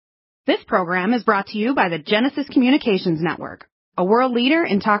This program is brought to you by the Genesis Communications Network, a world leader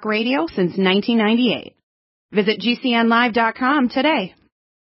in talk radio since 1998. Visit GCNlive.com today.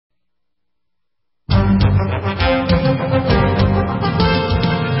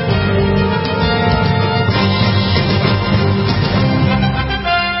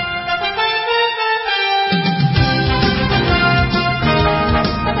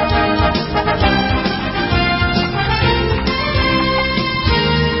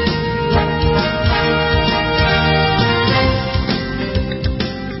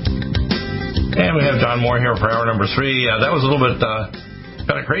 And we have John Moore here for hour number 3. That was a little bit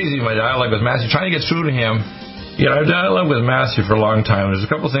kind of crazy, my dialogue with Matthew, trying to get through to him. I've dialogued with Matthew for a long time. There's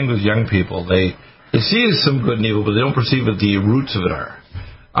a couple of things with young people. They see some good and evil, but they don't perceive what the roots of it are.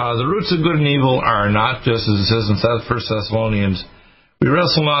 The roots of good and evil are not just, as it says in 1 Thessalonians, we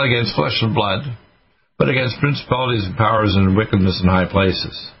wrestle not against flesh and blood, but against principalities and powers and wickedness in high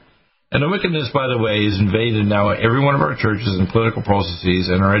places. And the wickedness, by the way, is invaded now every one of our churches and political processes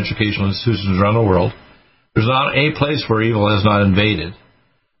and our educational institutions around the world. There's not a place where evil has not invaded.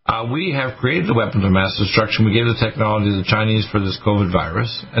 We have created the weapons of mass destruction. We gave the technology to the Chinese for this COVID virus,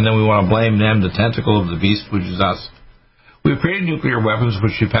 and then we want to blame them, the tentacle of the beast, which is us. We've created nuclear weapons,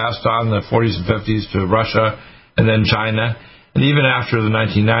 which we passed on in the 40s and 50s to Russia and then China. And even after the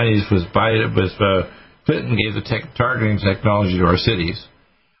 1990s, Clinton gave the targeting technology to our cities.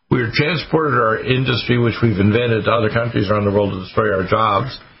 We've transported our industry, which we've invented, to other countries around the world to destroy our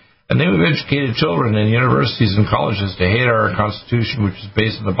jobs. And then we've educated children in universities and colleges to hate our Constitution, which is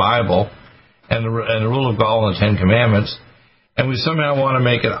based on the Bible and the rule of law and the Ten Commandments. And we somehow want to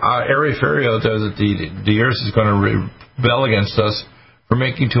make it airy-fairy out there that the earth is going to rebel against us for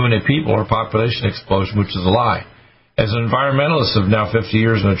making too many people or population explosion, which is a lie. As an environmentalist of now 50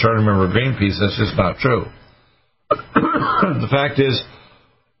 years and a charter member of Greenpeace, that's just not true. The fact is,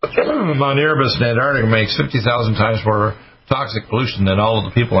 Mount Erebus in Antarctica makes 50,000 times more toxic pollution than all of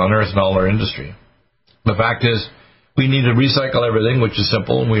the people on Earth and all our industry. The fact is, we need to recycle everything, which is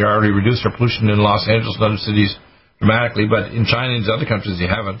simple. We already reduced our pollution in Los Angeles and other cities dramatically, but in China and these other countries, you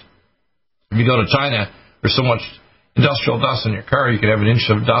haven't. If you go to China, there's so much industrial dust in your car, you can have an inch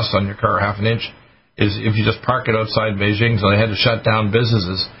of dust on your car, half an inch, is if you just park it outside Beijing. So they had to shut down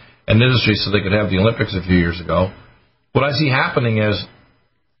businesses and industry so they could have the Olympics a few years ago. What I see happening is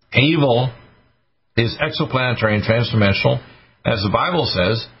evil is exoplanetary and transdimensional. As the Bible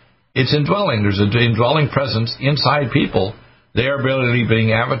says, it's indwelling. There's an indwelling presence inside people. They are really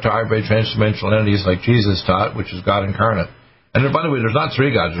being avatared by transdimensional entities like Jesus taught, which is God incarnate. And by the way, there's not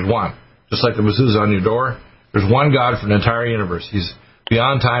 3 gods, there's one. Just like the mezuzah on your door, there's one God for the entire universe. He's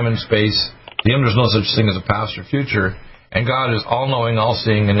beyond time and space. To him, there's no such thing as a past or future. And God is all-knowing,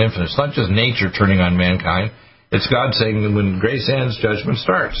 all-seeing, and infinite. It's not just nature turning on mankind. It's God saying that when grace ends, judgment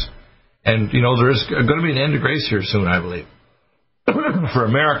starts. And, there is going to be an end to grace here soon, I believe. For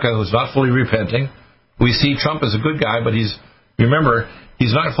America, who's not fully repenting, we see Trump as a good guy, but he's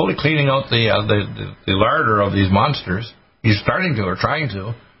not fully cleaning out the larder of these monsters. He's starting to, or trying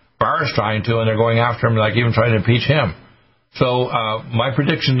to. Barr is trying to, and they're going after him, like even trying to impeach him. So my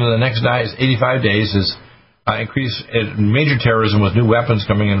prediction in the next 85 days is increase major terrorism with new weapons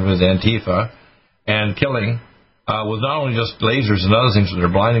coming in with Antifa and killing. With not only just lasers and other things that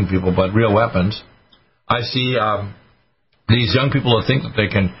are blinding people, but real weapons. I see these young people that think that they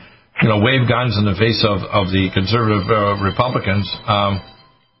can, wave guns in the face of the conservative Republicans.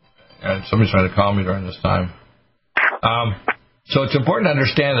 And somebody's trying to call me during this time. So it's important to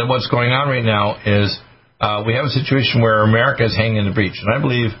understand that what's going on right now is we have a situation where America is hanging in the breach. And I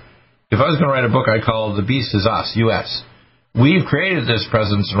believe if I was going to write a book, I'd call it The Beast Is Us, U.S., We've created this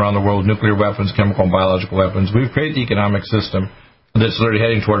presence around the world, nuclear weapons, chemical and biological weapons. We've created the economic system that's literally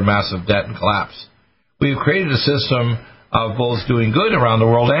heading toward massive debt and collapse. We've created a system of both doing good around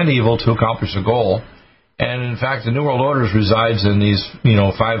the world and evil to accomplish a goal. And, in fact, the New World Order resides in these,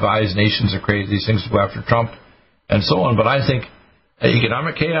 Five Eyes nations that create these things to go after Trump and so on. But I think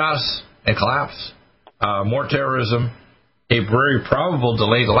economic chaos and collapse, more terrorism, a very probable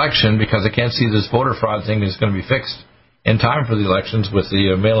delayed election because I can't see this voter fraud thing is going to be fixed in time for the elections with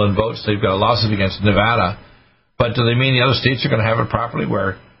the mail-in votes. They've got a lawsuit against Nevada. But do they mean the other states are going to have it properly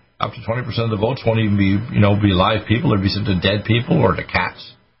where up to 20% of the votes won't even be, be live people or be sent to dead people or to cats?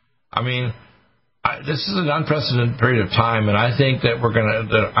 I mean, this is an unprecedented period of time, and I think that if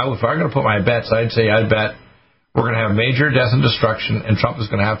I'm going to put my bets, I'd bet we're going to have major death and destruction, and Trump is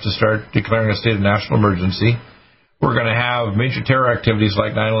going to have to start declaring a state of national emergency. We're going to have major terror activities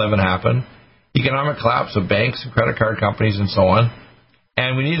like 9/11 happen. Economic collapse of banks and credit card companies and so on.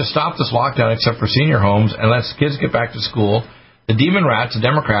 And we need to stop this lockdown except for senior homes and let kids get back to school. The demon rats, the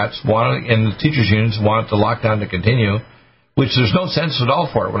Democrats, and the teachers' unions want the lockdown to continue, which there's no sense at all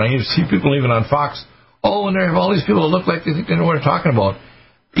for it. When I see people even on Fox, and they have all these people that look like they think they know what they're talking about.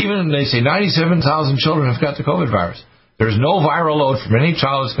 Even they say 97,000 children have got the COVID virus. There's no viral load from any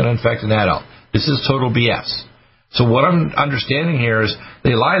child that's going to infect an adult. This is total BS. So what I'm understanding here is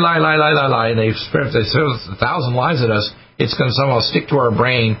they lie, and they spread 1,000 lies at us. It's going to somehow stick to our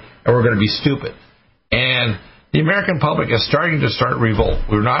brain, and we're going to be stupid. And the American public is starting to revolt.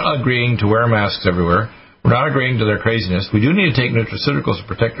 We're not agreeing to wear masks everywhere. We're not agreeing to their craziness. We do need to take nutraceuticals to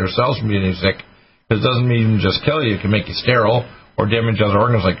protect ourselves from getting sick, because it doesn't even just kill you. It can make you sterile or damage other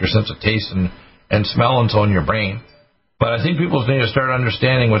organs like your sense of taste and smell and so in your brain. But I think people need to start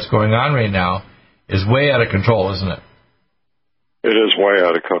understanding what's going on right now is way out of control, isn't it? It is way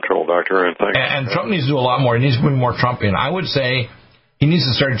out of control, Doctor. And Trump needs to do a lot more. He needs to bring more Trump in. I would say he needs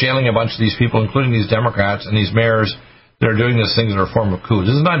to start jailing a bunch of these people, including these Democrats and these mayors that are doing these things that are a form of coup.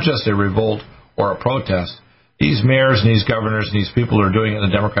 This is not just a revolt or a protest. These mayors and these governors and these people who are doing it in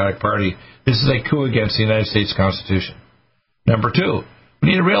the Democratic Party, this is a coup against the United States Constitution. Number two, we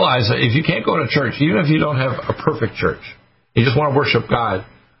need to realize that if you can't go to church, even if you don't have a perfect church, you just want to worship God,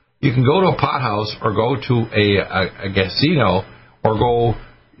 you can go to a pot house or go to a casino or go,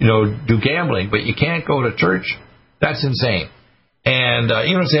 do gambling, but you can't go to church. That's insane. And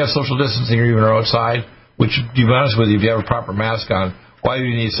even if they have social distancing or even are outside, which, to be honest with you, if you have a proper mask on, why do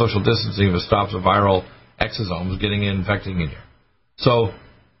you need social distancing if it stops a viral exosomes getting in, infecting you? So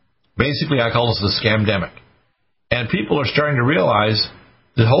basically, I call this the scamdemic. And people are starting to realize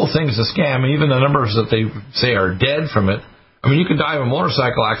the whole thing is a scam, and even the numbers that they say are dead from it. I mean, you can die of a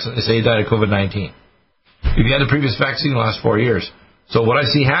motorcycle accident and say you died of COVID-19. If you had the previous vaccine the last 4 years. So what I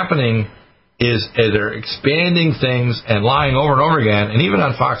see happening is they're expanding things and lying over and over again. And even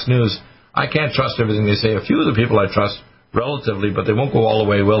on Fox News, I can't trust everything they say. A few of the people I trust relatively, but they won't go all the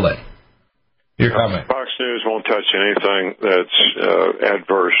way, will they? Your comment. Fox News won't touch anything that's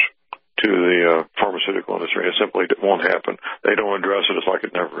adverse to the pharmaceutical industry. It simply won't happen. They don't address it. It's like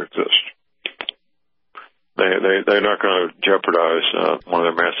it never exists. They're not going to jeopardize one of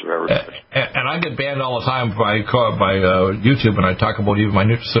their massive advertisers. And I get banned all the time by YouTube, and I talk about even my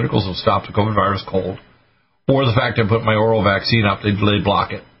nutraceuticals will stop the COVID virus cold, or the fact I put my oral vaccine up, they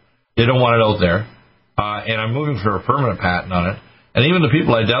block it. They don't want it out there. And I'm moving for a permanent patent on it. And even the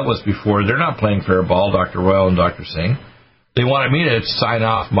people I dealt with before, they're not playing fair ball, Dr. Royal and Dr. Singh. They wanted me to sign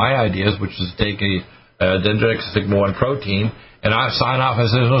off my ideas, which is take a dendritic sigma-1 protein, and I sign off and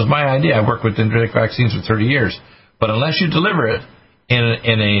say it was my idea. I've worked with dendritic vaccines for 30 years. But unless you deliver it in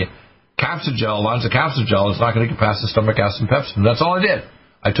a capsule gel, Lonza capsule gel, it's not going to get past the stomach acid and pepsin. That's all I did.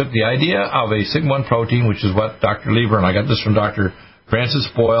 I took the idea of a sigma-1 protein, which is what Dr. Lieber, and I got this from Dr. Francis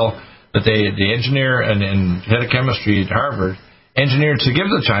Boyle, that the engineer and head of chemistry at Harvard engineered to give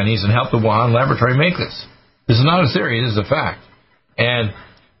to the Chinese and help the Wuhan laboratory make this. This is not a theory. This is a fact. And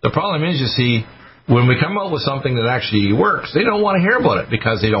the problem is, you see, when we come up with something that actually works, they don't want to hear about it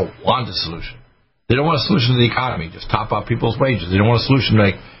because they don't want a solution. They don't want a solution to the economy, just top up people's wages. They don't want a solution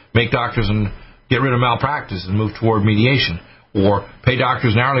to make doctors and get rid of malpractice and move toward mediation, or pay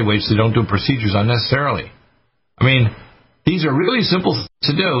doctors an hourly wage so they don't do procedures unnecessarily. I mean, these are really simple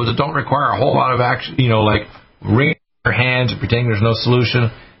to do that don't require a whole lot of action, like wringing your hands and pretending there's no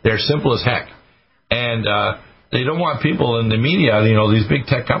solution. They're simple as heck. And they don't want people in the media, these big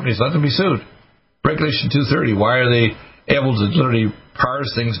tech companies, let them be sued. Regulation 230, why are they able to literally parse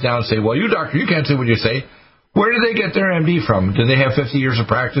things down and say, well, you doctor, you can't say what you say. Where did they get their MD from? Did they have 50 years of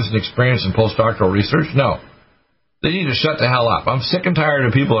practice and experience in postdoctoral research? No. They need to shut the hell up. I'm sick and tired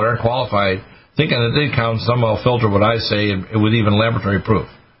of people that aren't qualified thinking that they can somehow filter what I say with even laboratory proof.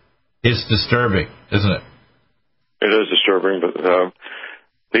 It's disturbing, isn't it? It is disturbing, but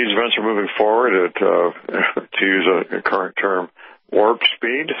these events are moving forward at, to use a current term, warp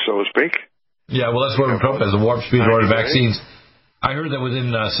speed, so to speak. Yeah, well, that's what we're talking about, the warp speed or the vaccines. I heard that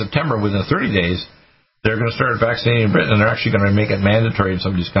within September, within 30 days, they're going to start vaccinating in Britain, and they're actually going to make it mandatory in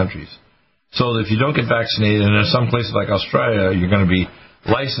some of these countries. So if you don't get vaccinated, and in some places like Australia, you're going to be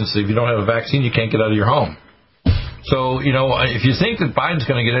licensed. If you don't have a vaccine, you can't get out of your home. So, if you think that Biden's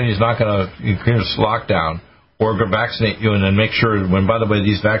going to get in, he's not going to increase lockdown or go vaccinate you and then make sure when, by the way,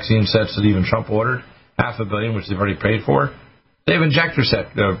 these vaccine sets that even Trump ordered, 500 million, which they've already paid for, they have injector set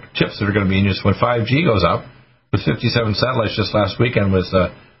chips that are going to be in use when 5G goes up with 57 satellites just last weekend with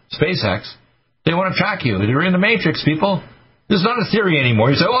SpaceX. They want to track you. You're in the Matrix, people. This is not a theory anymore.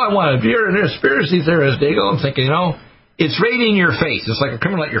 You say, I want to be a conspiracy theorist, Deagle. I'm thinking, it's right in your face. It's like a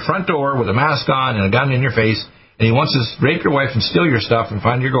criminal at your front door with a mask on and a gun in your face, and he wants to rape your wife and steal your stuff and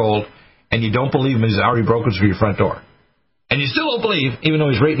find your gold, and you don't believe him. He's already broken through your front door. And you still don't believe, even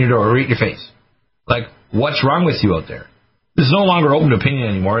though he's right in your door, right in your face. Like, what's wrong with you out there? This is no longer open to opinion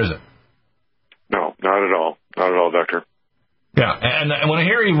anymore, is it? No, not at all. Not at all, Doctor. Yeah, and when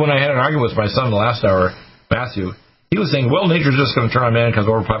I had an argument with my son in the last hour, Matthew, he was saying, well, nature's just going to turn on man because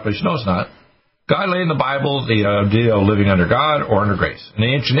of overpopulation. No, it's not. God laid in the Bible the idea of living under God or under grace. And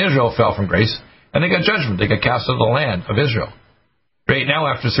the ancient Israel fell from grace, and they got judgment. They got cast out of the land of Israel. Right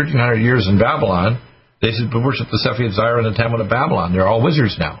now, after 1,300 years in Babylon, they worship the Sephiad Zyra and the Talmud of Babylon. They're all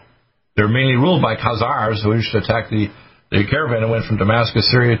wizards now. They're mainly ruled by Khazars, who used to attack the caravan that went from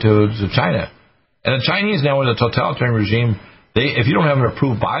Damascus, Syria to China. And the Chinese now, in the totalitarian regime, if you don't have an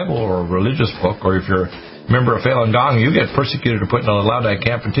approved Bible or a religious book, or if you're a member of Falun Gong, you get persecuted or put in a Laodai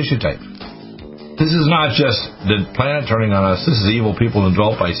camp and tissue type. This is not just the planet turning on us. This is evil people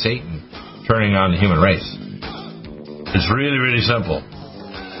indwelt by Satan turning on the human race. It's really, really simple.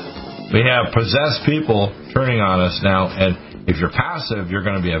 We have possessed people turning on us now, and if you're passive, you're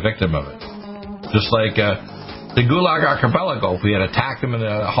going to be a victim of it. Just like the Gulag Archipelago, if we had attacked them in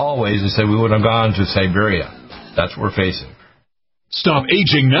the hallways and said we would have gone to Siberia. That's what we're facing. Stop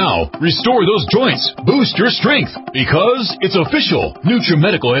aging now. Restore those joints. Boost your strength. Because it's official.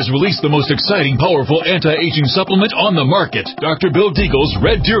 NutriMedical has released the most exciting, powerful anti-aging supplement on the market. Dr. Bill Deagle's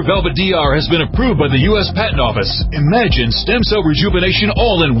Red Deer Velvet DR has been approved by the U.S. Patent Office. Imagine stem cell rejuvenation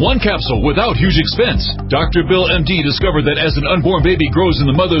all in one capsule without huge expense. Dr. Bill MD discovered that as an unborn baby grows in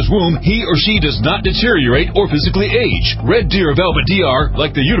the mother's womb, he or she does not deteriorate or physically age. Red Deer Velvet DR,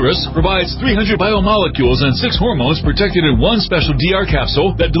 like the uterus, provides 300 biomolecules and 6 hormones protected in one special DR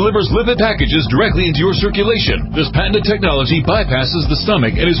capsule that delivers lipid packages directly into your circulation. This patented technology bypasses the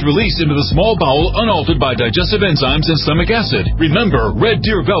stomach and is released into the small bowel unaltered by digestive enzymes and stomach acid. Remember, Red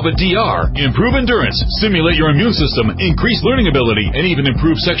Deer Velvet DR. Improve endurance, stimulate your immune system, increase learning ability, and even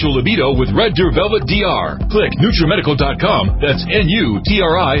improve sexual libido with Red Deer Velvet DR. Click NutriMedical.com, that's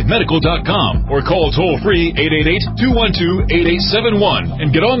NutriMedical.com, or call toll-free 888-212-8871 and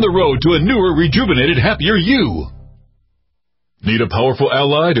get on the road to a newer, rejuvenated, happier you. Need a powerful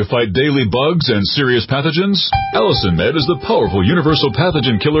ally to fight daily bugs and serious pathogens? AllicinMed is the powerful universal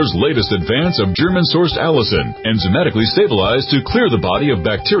pathogen killer's latest advance of German-sourced allicin, enzymatically stabilized to clear the body of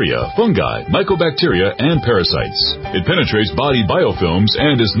bacteria, fungi, mycobacteria, and parasites. It penetrates body biofilms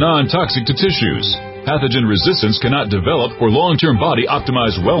and is non-toxic to tissues. Pathogen resistance cannot develop for long-term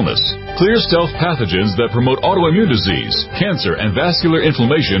body-optimized wellness. Clear stealth pathogens that promote autoimmune disease, cancer, and vascular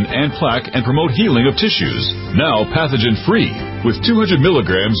inflammation and plaque and promote healing of tissues. Now pathogen-free. With 200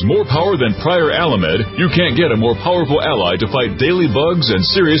 milligrams more power than prior Alamed, you can't get a more powerful ally to fight daily bugs and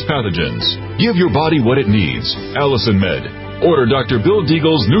serious pathogens. Give your body what it needs. AllicinMed. Order Dr. Bill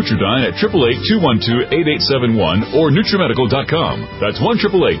Deagle's Nutridyne at 888-212-8871 or NutriMedical.com. That's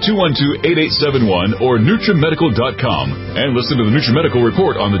 1-888-212-8871 or NutriMedical.com. And listen to the NutriMedical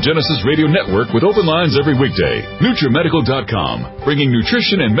Report on the Genesis Radio Network with open lines every weekday. NutriMedical.com, bringing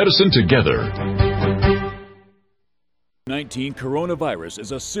nutrition and medicine together. COVID-19 coronavirus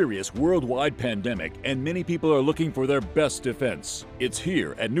is a serious worldwide pandemic, and many people are looking for their best defense. It's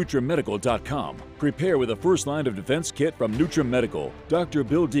here at NutriMedical.com. Prepare with a first line of defense kit from NutriMedical. Dr.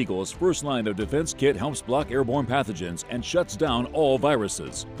 Bill Deagle's first line of defense kit helps block airborne pathogens and shuts down all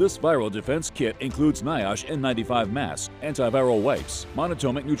viruses. This viral defense kit includes NIOSH N95 masks, antiviral wipes,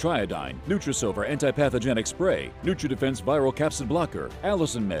 monatomic nutriodine, Nutrisilver antipathogenic spray, NutriDefense viral capsid blocker,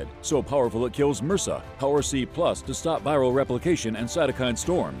 AllicinMed, so powerful it kills MRSA, Power C Plus to stop viral replication and cytokine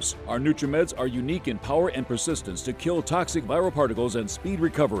storms. Our NutriMeds are unique in power and persistence to kill toxic viral particles and speed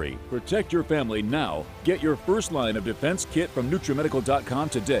recovery. Protect your family now. Get your first line of defense kit from NutriMedical.com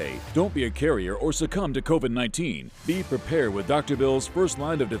today. Don't be a carrier or succumb to COVID-19. Be prepared with Dr. Bill's first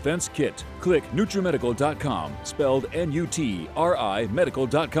line of defense kit. Click NutriMedical.com, spelled N-U-T-R-I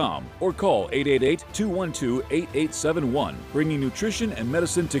Medical.com, or call 888-212-8871, bringing nutrition and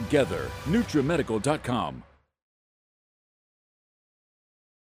medicine together. NutriMedical.com.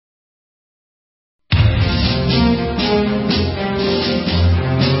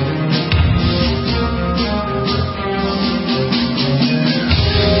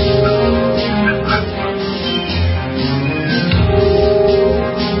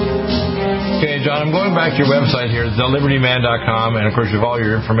 John, I'm going back to your website here, thelibertyman.com, and of course you have all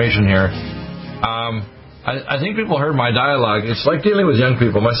your information here. I think people heard my dialogue. It's like dealing with young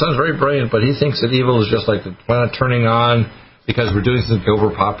people. My son's very brilliant, but he thinks that evil is just like the planet turning on because we're doing something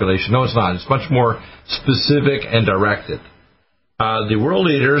overpopulation. No, it's not. It's much more specific and directed. The world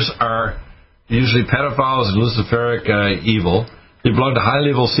leaders are usually pedophiles and luciferic evil. They belong to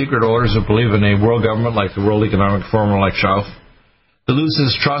high-level secret orders that believe in a world government like the World Economic Forum or like Schauf. The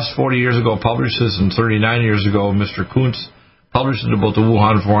Lucis Trust 40 years ago published this, and 39 years ago Mr. Kuntz published about the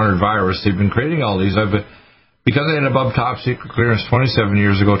Wuhan 400 virus. They've been creating all these. Because I had above top secret clearance 27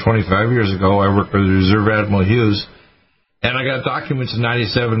 years ago, 25 years ago, I worked with Reserve Admiral Hughes, and I got documents in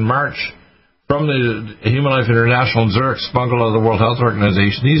 97 March from the Human Life International in Zurich, smuggled out of the World Health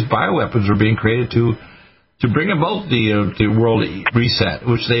Organization. These bioweapons were being created to bring about the world reset,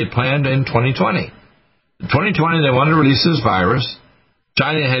 which they had planned in 2020. In 2020, they wanted to release this virus.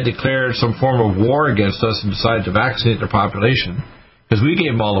 China had declared some form of war against us and decided to vaccinate their population because we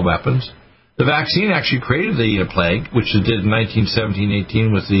gave them all the weapons. The vaccine actually created the plague, which it did in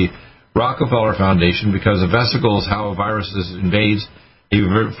 1917-18 with the Rockefeller Foundation, because the vesicles, how a virus invades, a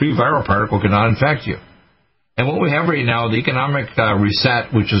free viral particle cannot infect you. And what we have right now, the economic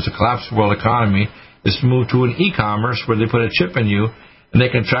reset, which is the collapse of the world economy, is to move to an e-commerce where they put a chip in you and they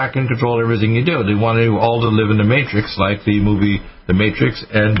can track and control everything you do. They want you all to live in the Matrix, like the movie The Matrix,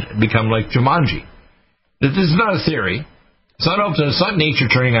 and become like Jumanji. This is not a theory. It's not nature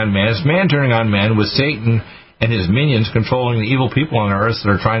turning on man. It's man turning on man, with Satan and his minions controlling the evil people on earth that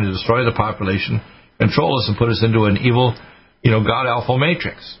are trying to destroy the population, control us, and put us into an evil, god-awful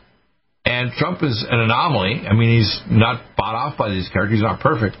matrix. And Trump is an anomaly. I mean, he's not bought off by these characters. He's not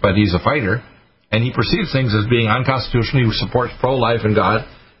perfect, but he's a fighter. And he perceives things as being unconstitutional. He supports pro-life and God.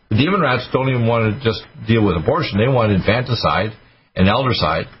 The demon rats don't even want to just deal with abortion. They want infanticide and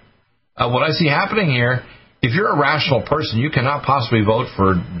eldercide. What I see happening here, if you're a rational person, you cannot possibly vote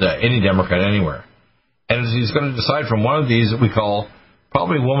for any Democrat anywhere. And he's going to decide from one of these that we call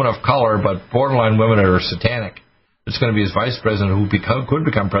probably women of color, but borderline women that are satanic. It's going to be his vice president, who could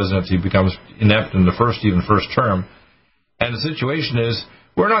become president if he becomes inept in the first term. And the situation is,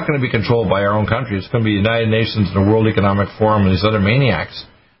 we're not going to be controlled by our own country. It's going to be the United Nations and the World Economic Forum and these other maniacs.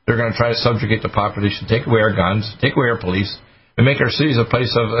 They're going to try to subjugate the population, take away our guns, take away our police, and make our cities a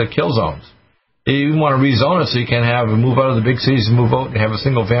place of kill zones. They even want to rezone us so you can move out of the big cities and move out and have a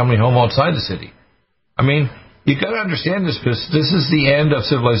single-family home outside the city. I mean, you've got to understand this, because this is the end of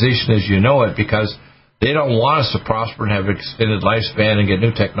civilization as you know it, because they don't want us to prosper and have extended lifespan and get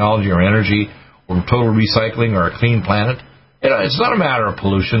new technology or energy or total recycling or a clean planet. It's not a matter of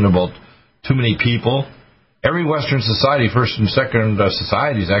pollution, about too many people. Every Western society, first and second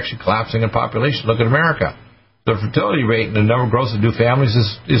society, is actually collapsing in population. Look at America. The fertility rate and the number of growth of new families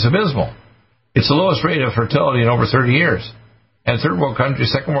is abysmal. It's the lowest rate of fertility in over 30 years. And third world countries,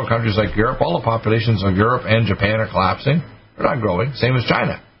 second world countries like Europe, all the populations of Europe and Japan are collapsing. They're not growing, same as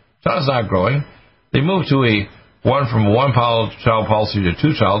China. China's not growing. They moved to from a one-child policy to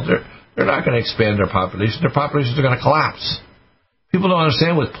two-child. They're not going to expand their population. Their populations are going to collapse. People don't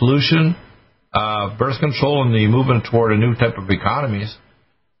understand, with pollution, birth control, and the movement toward a new type of economies,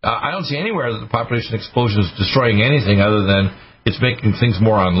 I don't see anywhere that the population explosion is destroying anything other than it's making things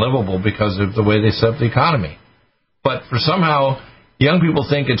more unlivable because of the way they set up the economy. But for somehow, young people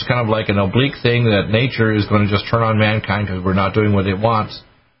think it's kind of like an oblique thing that nature is going to just turn on mankind because we're not doing what it wants.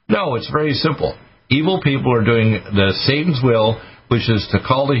 No, it's very simple. Evil people are doing the Satan's will, which is to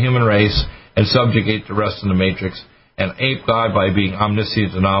call the human race and subjugate the rest of the matrix and ape God by being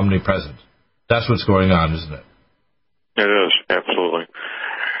omniscient and omnipresent. That's what's going on, isn't it? It is, absolutely.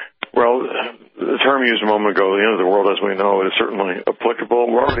 Well, the term used a moment ago, the end of the world as we know it, is certainly applicable.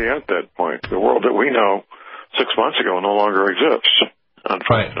 We're already at that point. The world that we know 6 months ago no longer exists,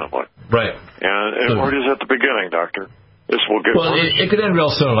 unfortunately. Right. And we're just at the beginning, Doctor. This will get worse. It could end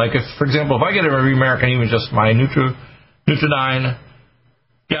real soon. Like, for example, if I get every American, even just my Nutri9,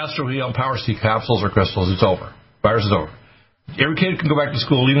 Gastro-Heal, Power C capsules or crystals, it's over. Virus is over. Every kid can go back to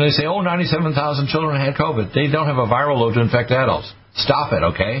school, even if they say, 97,000 children had COVID. They don't have a viral load to infect adults. Stop it,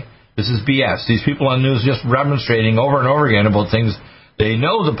 okay? This is BS. These people on news just demonstrating over and over again about things they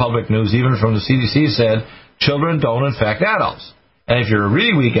know. The public news, even from the CDC, said children don't infect adults. And if you're a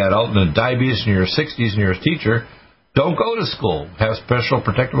really weak adult and diabetes in your 60s and you're a teacher, don't go to school. Have special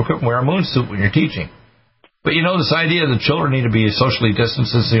protective equipment. Wear a moon suit when you're teaching. But this idea that children need to be socially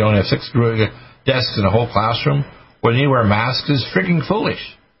distanced since they only have 6 desks in a whole classroom, or they need to wear masks, is freaking foolish.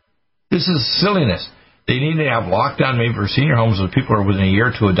 This is silliness. They need to have lockdown maybe for senior homes where people are within a year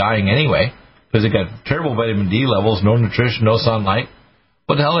or two of dying anyway, because they got terrible vitamin D levels, no nutrition, no sunlight.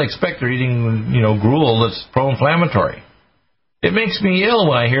 What the hell do they expect? They're eating, gruel that's pro-inflammatory. It makes me ill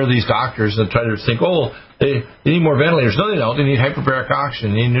when I hear these doctors that try to think, they need more ventilators. No, they don't. They need hyperbaric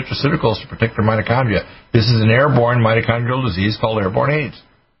oxygen. They need nutraceuticals to protect their mitochondria. This is an airborne mitochondrial disease called airborne AIDS.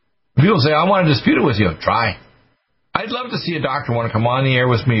 People say, I want to dispute it with you. Try. I'd love to see a doctor want to come on the air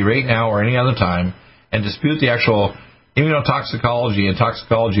with me right now or any other time and dispute the actual immunotoxicology and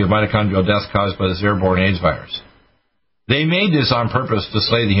toxicology of mitochondrial death caused by this airborne AIDS virus. They made this on purpose to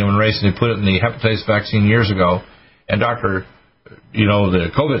slay the human race, and they put it in the hepatitis vaccine years ago, and Dr.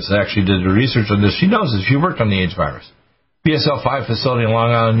 the COVID actually did the research on this. She knows this. She worked on the AIDS virus. BSL-5 facility in Long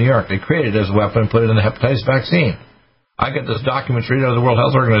Island, New York. They created it as a weapon and put it in the hepatitis vaccine. I get this document straight out of the World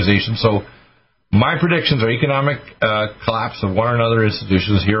Health Organization. So my predictions are economic collapse of one or another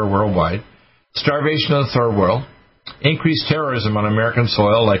institutions here worldwide, starvation of the third world, increased terrorism on American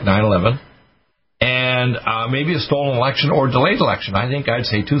soil like 9/11, and maybe a stolen election or delayed election. I think I'd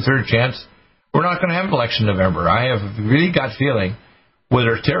say 2/3 chance we're not going to have an election in November. I have a really gut feeling,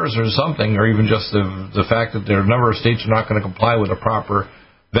 whether terrorism or something, or even just the fact that there are a number of states are not going to comply with a proper,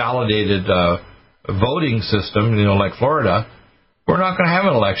 validated voting system, like Florida, we're not going to have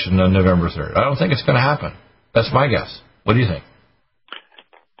an election on November 3rd. I don't think it's going to happen. That's my guess. What do you think?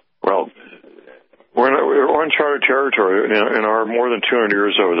 Well, we're uncharted territory. In our more than 200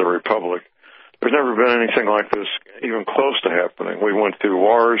 years as a republic, there's never been anything like this even close to happening. We went through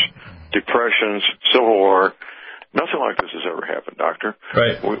wars, depressions, civil war. Nothing like this has ever happened, Doctor.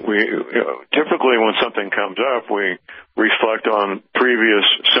 Right. We typically, when something comes up, we reflect on previous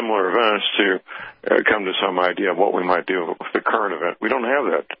similar events to come to some idea of what we might do with the current event. We don't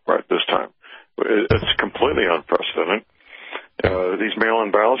have that right this time. It's completely unprecedented. These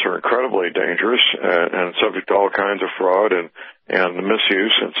mail-in ballots are incredibly dangerous and subject to all kinds of fraud and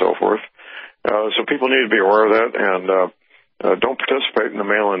misuse and so forth. So people need to be aware of that and don't participate in the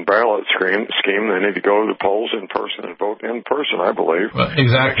mail-in ballot scheme. They need to go to the polls in person and vote in person, I believe. Well,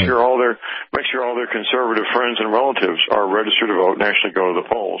 exactly. Make sure all their conservative friends and relatives are registered to vote and actually go to the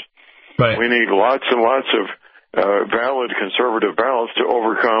polls. Right. We need lots and lots of valid conservative ballots to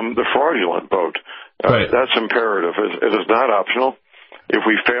overcome the fraudulent vote. Right. That's imperative. It is not optional. If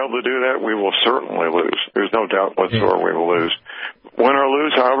we fail to do that, we will certainly lose. There's no doubt whatsoever we will lose. Win or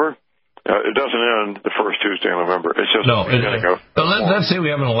lose, however, it doesn't end the first Tuesday in November. It's just let's say we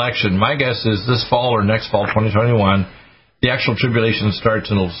have an election. My guess is this fall or next fall, 2021, the actual tribulation starts,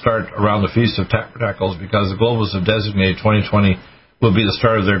 and it'll start around the Feast of Tabernacles because the globalists have designated 2020 will be the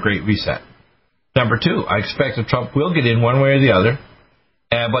start of their Great Reset. Number two, I expect that Trump will get in one way or the other,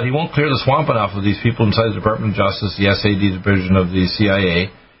 but he won't clear the swamp enough of these people inside the Department of Justice, the SAD division of the CIA,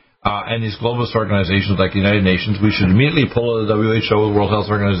 and these globalist organizations like the United Nations. We should immediately pull out the WHO, the World Health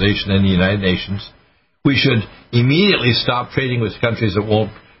Organization, and the United Nations. We should immediately stop trading with countries that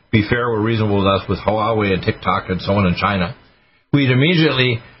won't be fair or reasonable with us, with Huawei and TikTok and so on in China. We'd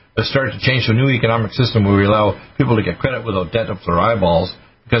immediately start to change to a new economic system where we allow people to get credit without debt up their eyeballs,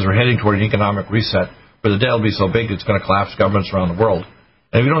 because we're heading toward an economic reset where the debt will be so big it's going to collapse governments around the world.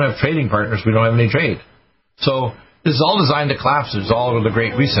 And if we don't have trading partners, we don't have any trade. So this is all designed to collapse. It's all the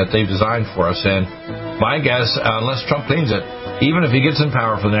Great Reset they've designed for us. And my guess, unless Trump cleans it, even if he gets in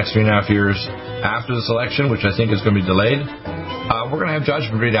power for the next 3.5 years after this election, which I think is going to be delayed, we're going to have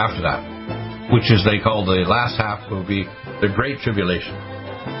judgment right after that, which is they call the last half will be the Great Tribulation.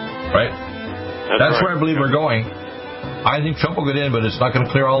 Right? That's where I believe we're going. I think Trump will get in, but it's not going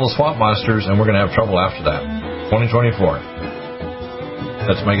to clear all the swamp monsters, and we're going to have trouble after that. 2024.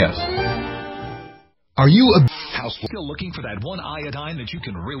 That's my guess. Are you a still looking for that one iodine that you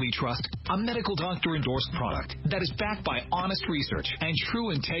can really trust? A medical doctor endorsed product that is backed by honest research and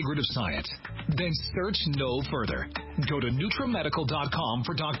true integrative science? Then search no further. Go to NutriMedical.com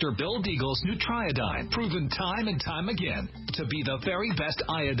for Dr. Bill Deagle's NutriIodine, proven time and time again to be the very best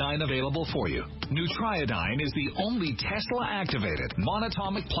iodine available for you. NutriIodine is the only Tesla-activated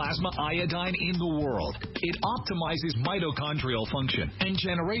monatomic plasma iodine in the world. It optimizes mitochondrial function and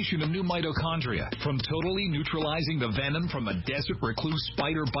generation of new mitochondria, from totally neutralizing the venom from a desert recluse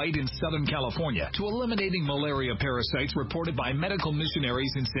spider bite in Southern California to eliminating malaria parasites reported by medical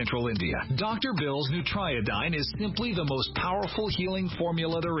missionaries in Central India. Dr. Bill's NutriIodine is simply the most powerful healing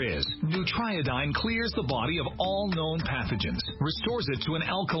formula there is. NutriIodine clears the body of all known pathogens, restores it to an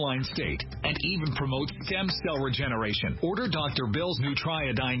alkaline state, and even promotes stem cell regeneration. Order Dr. Bill's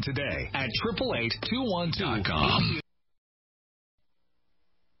NutriIodine today at 888-212.com.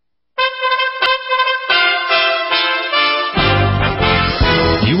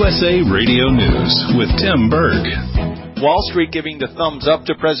 USA Radio News with Tim Berg. Wall Street giving the thumbs up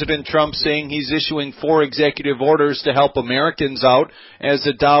to President Trump, saying he's issuing 4 executive orders to help Americans out, as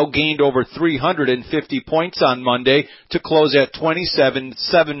the Dow gained over 350 points on Monday to close at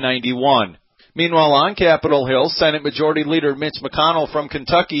 27,791. Meanwhile, on Capitol Hill, Senate Majority Leader Mitch McConnell from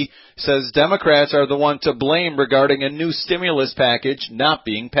Kentucky says Democrats are the one to blame regarding a new stimulus package not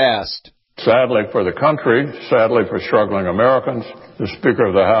being passed. Sadly for the country, sadly for struggling Americans, the Speaker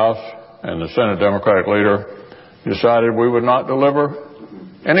of the House and the Senate Democratic leader decided we would not deliver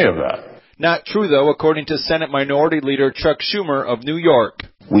any of that. Not true, though, according to Senate Minority Leader Chuck Schumer of New York.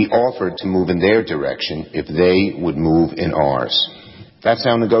 We offered to move in their direction if they would move in ours. That's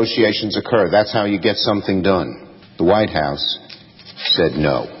how negotiations occur. That's how you get something done. The White House said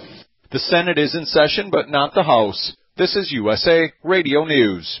no. The Senate is in session, but not the House. This is USA Radio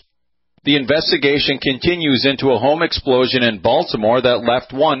News. The investigation continues into a home explosion in Baltimore that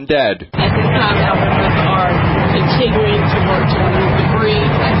left one dead. At this time, our members are continuing to work to remove debris,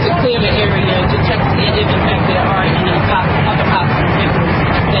 to clear the area, to check to see if, in fact, there are any other possible victims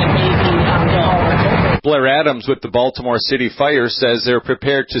that may be gone. Blair Adams with the Baltimore City Fire says they're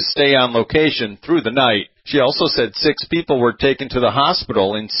prepared to stay on location through the night. She also said 6 people were taken to the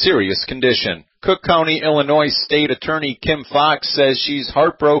hospital in serious condition. Cook County, Illinois State Attorney Kim Fox says she's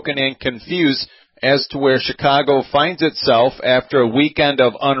heartbroken and confused as to where Chicago finds itself after a weekend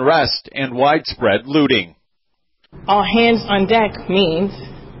of unrest and widespread looting. All hands on deck means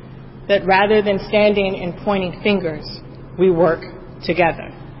that rather than standing and pointing fingers, we work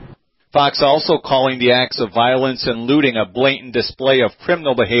together. Fox also calling the acts of violence and looting a blatant display of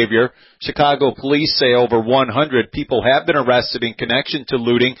criminal behavior. Chicago police say over 100 people have been arrested in connection to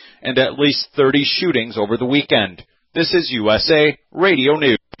looting and at least 30 shootings over the weekend. This is USA Radio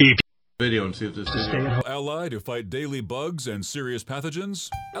News. Video and see if this is ally to fight daily bugs and serious pathogens?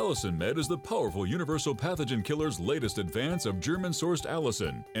 AllicinMed is the powerful universal pathogen killer's latest advance of German-sourced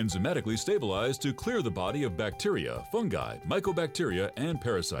allicin, enzymatically stabilized to clear the body of bacteria, fungi, mycobacteria, and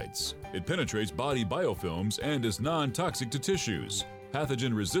parasites. It penetrates body biofilms and is non-toxic to tissues.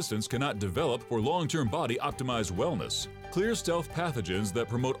 Pathogen resistance cannot develop for long-term body-optimized wellness. Clear stealth pathogens that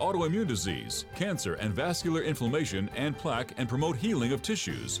promote autoimmune disease, cancer and vascular inflammation and plaque and promote healing of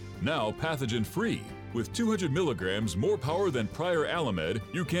tissues. Now pathogen-free. With 200 milligrams more power than prior Alamed,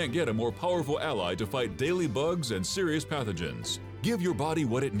 you can't get a more powerful ally to fight daily bugs and serious pathogens. Give your body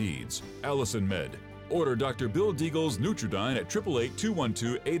what it needs. AllicinMed. Order Dr. Bill Deagle's Nutridyne at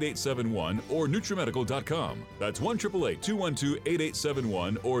 888-212-8871 or NutriMedical.com. That's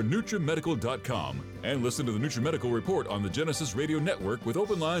 1-888-212-8871 or NutriMedical.com. And listen to the NutriMedical Report on the Genesis Radio Network with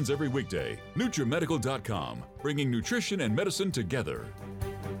open lines every weekday. NutriMedical.com, bringing nutrition and medicine together.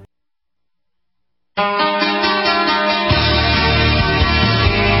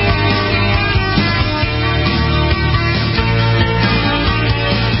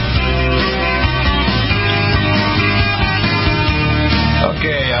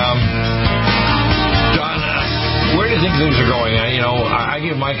 Things are going. I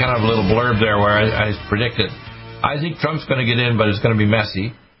give my kind of little blurb there where I predicted. I think Trump's going to get in, but it's going to be messy.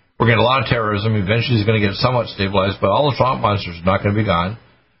 We're going to get a lot of terrorism. Eventually, he's going to get somewhat stabilized, but all the Trump monsters are not going to be gone.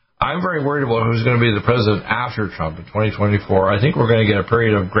 I'm very worried about who's going to be the president after Trump in 2024. I think we're going to get a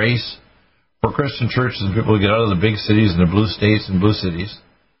period of grace for Christian churches and people to get out of the big cities and the blue states and blue cities.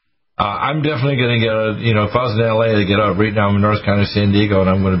 I'm definitely going to get if I was in L.A., to get out right now. I'm in North County, San Diego, and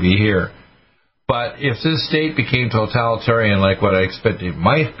I'm going to be here. But if this state became totalitarian like what I expect it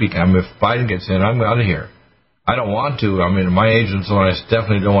might become if Biden gets in, I'm out of here. I don't want to. I mean, my age and so on, I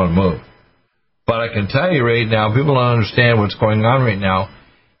definitely don't want to move. But I can tell you right now, people don't understand what's going on right now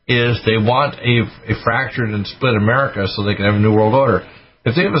is they want a fractured and split America so they can have a new world order.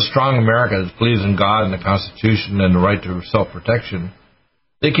 If they have a strong America that believes in God and the Constitution and the right to self-protection,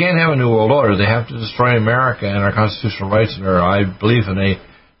 they can't have a new world order. They have to destroy America and our constitutional rights and I believe in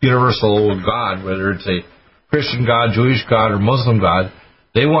a universal God, whether it's a Christian God, Jewish God, or Muslim God.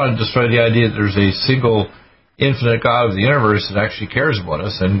 They want to destroy the idea that there's a single infinite God of the universe that actually cares about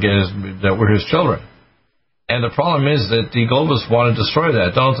us and that we're his children. And the problem is that the globalists want to destroy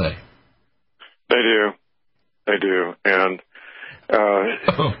that, don't they? They do. And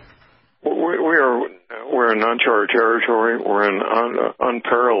we're in uncharted territory. We're in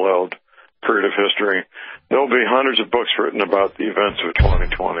unparalleled period of history. There'll be hundreds of books written about the events of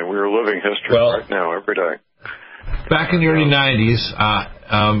 2020. We are living history right now, every day. Back in the early 90s,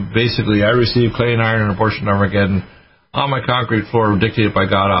 basically, I received clay and iron and abortion Armageddon on my concrete floor dictated by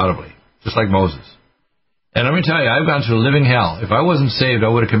God audibly, just like Moses. And let me tell you, I've gone through a living hell. If I wasn't saved, I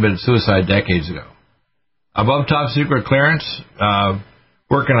would have committed suicide decades ago. Above top secret clearance,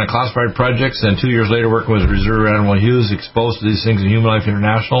 working on classified projects, and 2 years later working with Reserve Admiral Hughes, exposed to these things in Human Life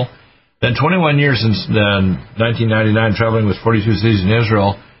International. Then 21 years since 1999, traveling with 42 cities in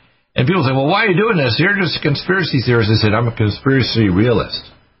Israel. And people say, well, why are you doing this? You're just a conspiracy theorist. I said, I'm a conspiracy realist.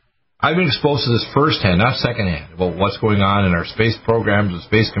 I've been exposed to this firsthand, not secondhand, about what's going on in our space programs and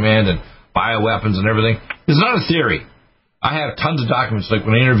Space Command and bioweapons and everything. It's not a theory. I have tons of documents, like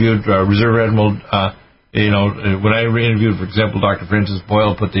when I interviewed Reserve Admiral, when I interviewed, for example, Dr. Francis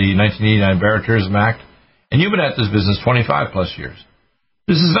Boyle, put the 1989 Beirut Terrorism Act, and you've been at this business 25 plus years.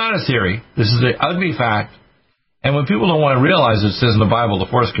 This is not a theory. This is the ugly fact. And when people don't want to realize it says in the Bible, the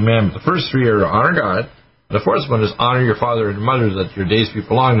fourth commandment, the first three are to honor God. The fourth one is honor your father and mother, that your days be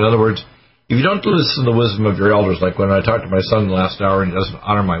prolonged. In other words, if you don't listen to the wisdom of your elders, like when I talked to my son the last hour and he doesn't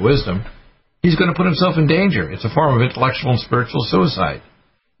honor my wisdom, he's going to put himself in danger. It's a form of intellectual and spiritual suicide.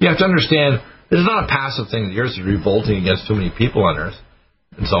 You have to understand, this is not a passive thing that yours is revolting against too many people on earth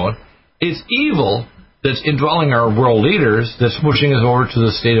and so on. It's evil that's indwelling our world leaders that's pushing us over to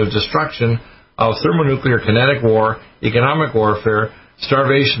the state of destruction of thermonuclear, kinetic war, economic warfare,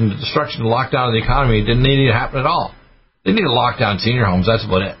 starvation, destruction, lockdown of the economy. It didn't need to happen at all. They need to lock down senior homes. That's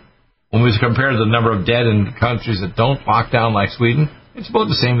about it. When we compare the number of dead in countries that don't lock down like Sweden, it's about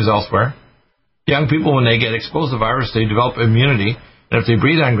the same as elsewhere. Young people, when they get exposed to the virus, they develop immunity. And if they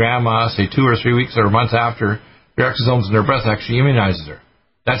breathe on grandma, say 2 or 3 weeks or a month after, their exosomes in their breath actually immunizes her.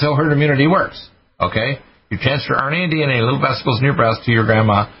 That's how herd immunity works. Okay? You transfer RNA and DNA, little vesicles in your breast to your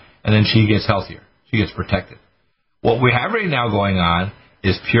grandma, and then she gets healthier. She gets protected. What we have right now going on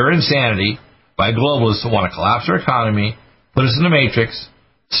is pure insanity by globalists that want to collapse our economy, put us in the matrix,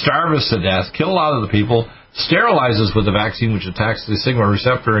 starve us to death, kill a lot of the people, sterilize us with the vaccine which attacks the sigma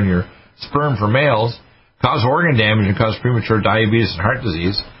receptor in your sperm for males, cause organ damage and cause premature diabetes and heart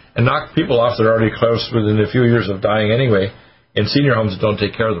disease, and knock people off that are already close within a few years of dying anyway in senior homes that don't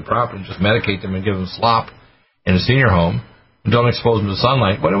take care of them properly, just medicate them and give them slop in a senior home and don't expose them to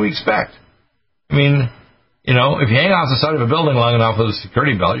sunlight. What do we expect? I mean, you know, if you hang off the side of a building long enough with a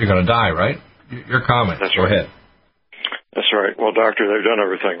security belt, you're going to die, right? Your comment. That's Go right. ahead. That's right. Well, doctor, they've done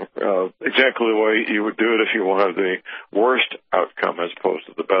everything exactly the way you would do it if you wanted the worst outcome as opposed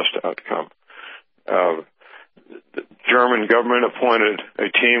to the best outcome. The German government appointed a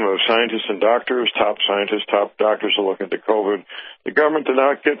team of scientists and doctors, top scientists, top doctors to look into COVID. The government did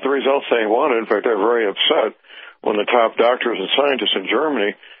not get the results they wanted. In fact, they're very upset when the top doctors and scientists in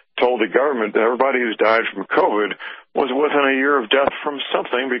Germany told the government that everybody who's died from COVID was within a year of death from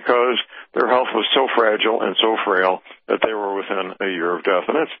something because their health was so fragile and so frail that they were within a year of death.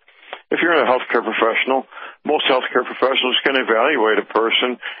 And that's, if you're a healthcare professional, most healthcare professionals can evaluate a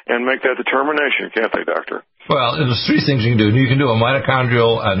person and make that determination, can't they, doctor? Well, there's 3 things you can do. You can do a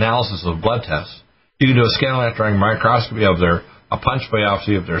mitochondrial analysis of blood tests. You can do a scan electron microscopy of a punch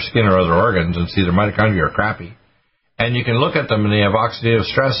biopsy of their skin or other organs and see their mitochondria are crappy. And you can look at them and they have oxidative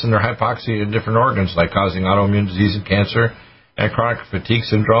stress and their hypoxia in different organs, like causing autoimmune disease and cancer, and chronic fatigue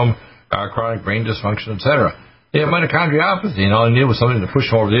syndrome, chronic brain dysfunction, etc. They have mitochondriopathy, and all they need was something to push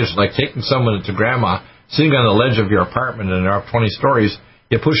them over the edge, like taking someone to grandma, sitting on the ledge of your apartment and they're up 20 stories,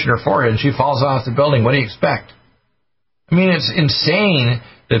 you push her forehead and she falls off the building. What do you expect? I mean, it's insane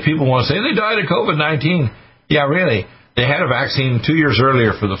that people want to say they died of COVID-19. Yeah, really. They had a vaccine 2 years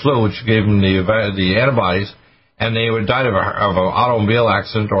earlier for the flu, which gave them the antibodies, and they would die of an automobile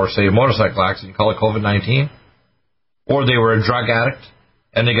accident or, say, a motorcycle accident, call it COVID-19. Or they were a drug addict,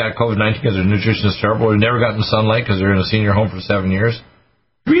 and they got COVID-19 because their nutrition is terrible, or they never got in the sunlight because they're in a senior home for 7 years.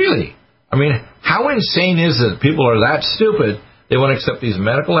 Really? I mean, how insane is it that people are that stupid they want to accept these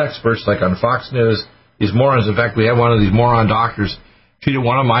medical experts, like on Fox News, these morons. In fact, we had one of these moron doctors treated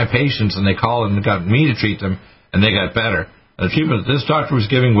one of my patients, and they called and got me to treat them, and they got better. And the treatment that this doctor was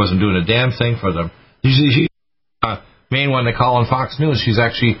giving wasn't doing a damn thing for them. She's main one they call on Fox News. She's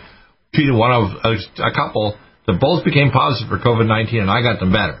actually treated one of a couple that both became positive for COVID-19, and I got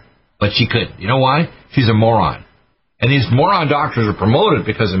them better. But she couldn't. You know why? She's a moron. And these moron doctors are promoted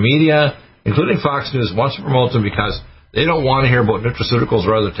because the media, including Fox News, wants to promote them because they don't want to hear about nutraceuticals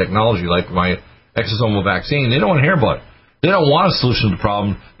or other technology like my exosomal vaccine. They don't want to hear about it. They don't want a solution to the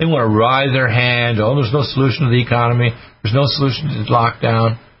problem. They want to ride their hand. Oh, there's no solution to the economy. There's no solution to the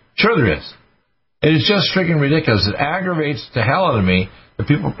lockdown. Sure there is. It is just freaking ridiculous. It aggravates the hell out of me that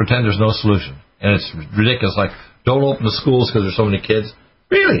people pretend there's no solution. And it's ridiculous. Like, don't open the schools because there's so many kids.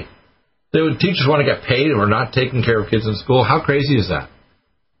 Really? Teachers want to get paid and we're not taking care of kids in school? How crazy is that?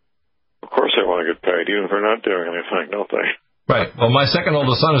 Of course they want to get paid, even if they're not doing anything, don't they? Right. Well, my second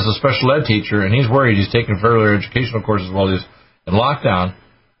oldest son is a special ed teacher, and he's worried he's taking further educational courses while he's in lockdown.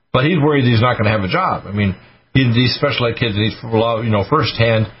 But he's worried he's not going to have a job. I mean, these special ed kids need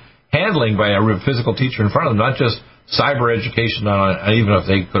first-hand handling by a physical teacher in front of them, not just cyber education on even if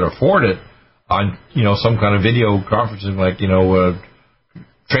they could afford it on some kind of video conferencing like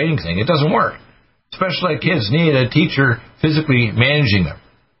training thing. It doesn't work. Special ed kids need a teacher physically managing them.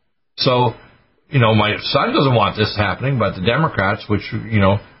 So my son doesn't want this happening, but the Democrats, which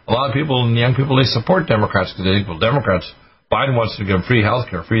a lot of people and young people, they support Democrats because they think, well, Democrats, Biden wants to give free health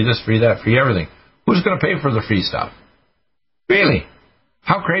care, free this, free that, free everything. Who's going to pay for the free stuff? Really?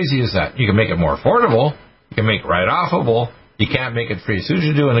 How crazy is that? You can make it more affordable. You can make it write-offable. You can't make it free. As soon as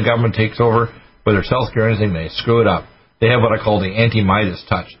you do and the government takes over, whether it's healthcare or anything, they screw it up. They have what I call the anti-Midas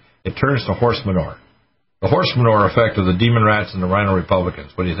touch. It turns to horse manure. The horse manure effect of the demon rats and the rhino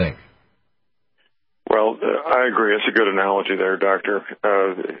Republicans. What do you think? Well, I agree. It's a good analogy there, Doctor.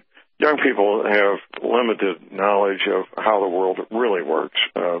 Young people have limited knowledge of how the world really works.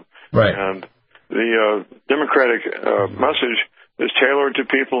 Right. And the Democratic message is tailored to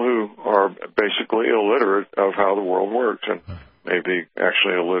people who are basically illiterate of how the world works and maybe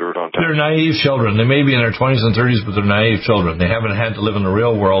actually illiterate on top. They're naive children. They may be in their 20s and 30s, but they're naive children. They haven't had to live in the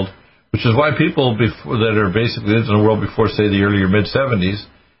real world, which is why people that are basically lived in the world before, say, the earlier mid-70s,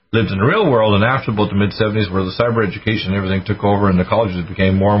 lived in the real world, and after about the mid-70s where the cyber education and everything took over and the colleges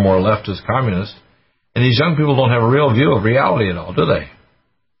became more and more leftist communist. And these young people don't have a real view of reality at all, do they?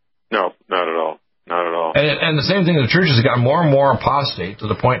 No, not at all. Not at all. And the same thing, the churches have got more and more apostate to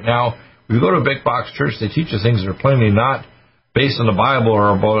the point now, if you go to a big box church, they teach you things that are plainly not based on the Bible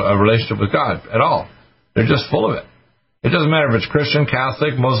or about a relationship with God at all. They're just full of it. It doesn't matter if it's Christian,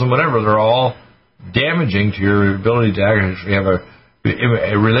 Catholic, Muslim, whatever. They're all damaging to your ability to actually have a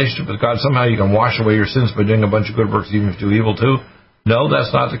relationship with God. Somehow you can wash away your sins by doing a bunch of good works, even if you do evil too. No,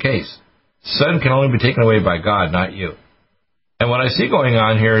 that's not the case. Sin can only be taken away by God, not you. And what I see going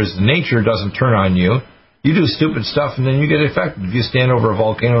on here is nature doesn't turn on you. You do stupid stuff and then you get affected. If you stand over a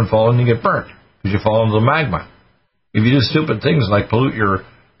volcano and fall and you get burnt because you fall into the magma. If you do stupid things like pollute your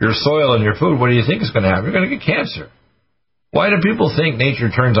soil and your food, what do you think is going to happen? You're going to get cancer. Why do people think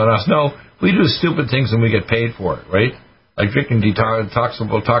nature turns on us? No, we do stupid things and we get paid for it, right? Like drinking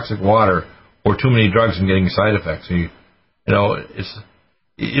toxic water or too many drugs and getting side effects. You don't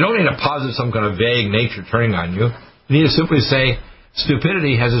need to posit some kind of vague nature turning on you. You need to simply say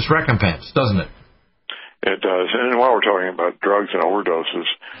stupidity has its recompense, doesn't it? It does. And while we're talking about drugs and overdoses,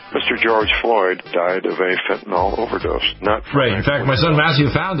 Mr. George Floyd died of a fentanyl overdose. Right. In fact, my son Matthew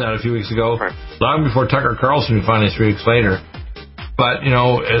found that a few weeks ago, long before Tucker Carlson finally 3 weeks later. But,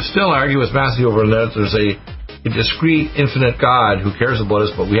 still argue with Matthew over that there's a discrete, infinite God who cares about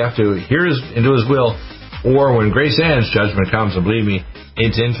us, but we have to hear and do his will, or when grace ends, judgment comes, and believe me,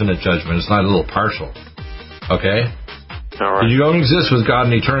 it's infinite judgment. It's not a little partial. Okay? All right. You don't exist with God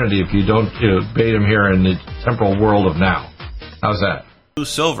in eternity if you don't obey him here in the temporal world of now. How's that?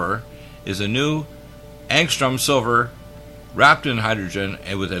 Silver is a new angstrom silver wrapped in hydrogen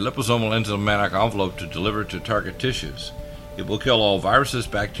and with a liposomal enzymatic envelope to deliver to target tissues. It will kill all viruses,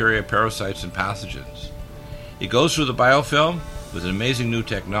 bacteria, parasites, and pathogens. It goes through the biofilm with an amazing new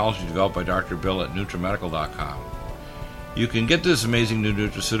technology developed by Dr. Bill at NutriMedical.com. You can get this amazing new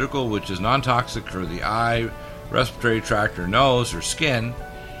nutraceutical, which is non-toxic for the eye, respiratory tract, or nose, or skin,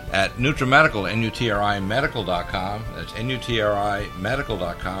 at NutriMedical, NutriMedical.com. That's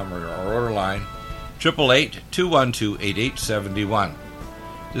NutriMedical.com, or our order line, 888-212-8871.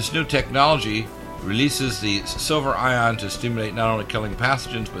 This new technology releases the silver ion to stimulate not only killing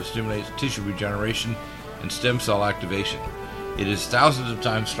pathogens, but stimulates tissue regeneration and stem cell activation. It is thousands of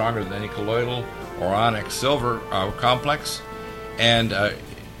times stronger than any colloidal or onyx silver complex, and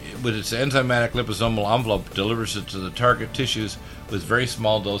with its enzymatic liposomal envelope, delivers it to the target tissues with very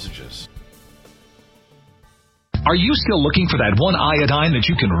small dosages. Are you still looking for that one iodine that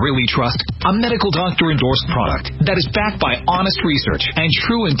you can really trust? A medical doctor-endorsed product that is backed by honest research and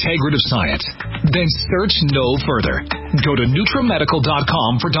true integrative science? Then search no further. Go to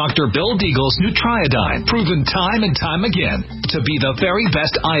NutriMedical.com for Dr. Bill Deagle's Nutriodine, proven time and time again to be the very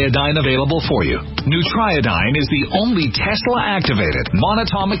best iodine available for you. Nutriodine is the only Tesla-activated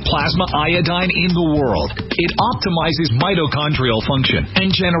monatomic plasma iodine in the world. It optimizes mitochondrial function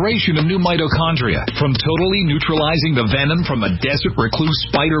and generation of new mitochondria, from totally neutralizing the venom from a desert recluse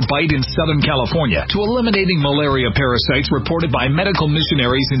spider bite in Southern California to eliminating malaria parasites reported by medical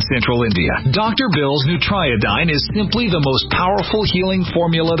missionaries in Central India. Dr. Bill's Nutriodine is simply the most powerful healing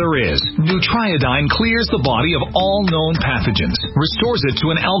formula there is. Nutriodine clears the body of all known pathogens, restores it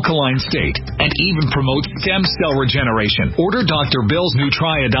to an alkaline state, and even promotes stem cell regeneration. Order Dr. Bill's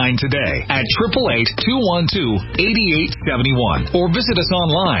Nutriodine today at 888-212-8871 or visit us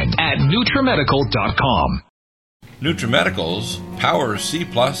online at NutriMedical.com. NutriMedical's Power C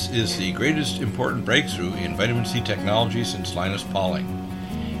Plus is the greatest important breakthrough in vitamin C technology since Linus Pauling.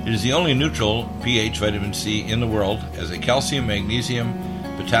 It is the only neutral pH vitamin C in the world as a calcium, magnesium,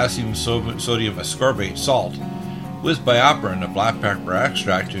 potassium, sodium ascorbate salt with BioPerine, a black pepper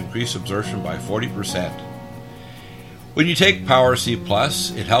extract, to increase absorption by 40%. When you take Power C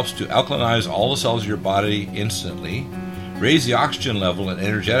Plus, it helps to alkalinize all the cells of your body instantly, raise the oxygen level and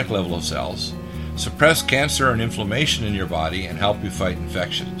energetic level of cells, suppress cancer and inflammation in your body, and help you fight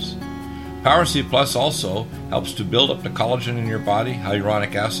infections. Power C Plus also helps to build up the collagen in your body,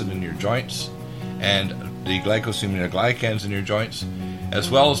 hyaluronic acid in your joints, and the glycosaminoglycans in your joints, as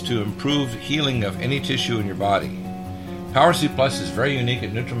well as to improve healing of any tissue in your body. Power C Plus is very unique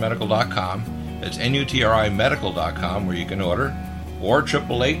at NutriMedical.com. That's NutriMedical.com, where you can order, or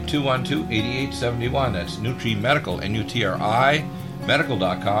 888-212-8871. That's NutriMedical, NUTRI,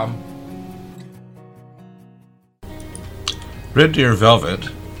 medical.com. Red Deer Velvet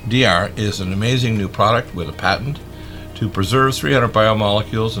DR is an amazing new product with a patent to preserve 300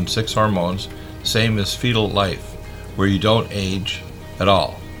 biomolecules and 6 hormones, same as fetal life, where you don't age at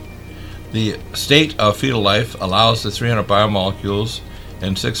all. The state of fetal life allows the 300 biomolecules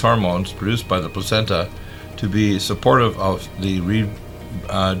and 6 hormones produced by the placenta to be supportive of the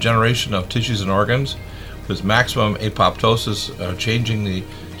regeneration of tissues and organs, with maximum apoptosis, changing the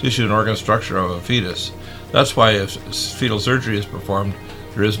tissue and organ structure of a fetus. That's why if fetal surgery is performed,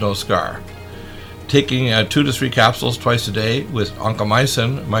 there is no scar. Taking 2 to 3 capsules twice a day with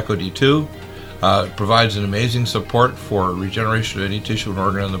oncomycin, myco-D2, provides an amazing support for regeneration of any tissue and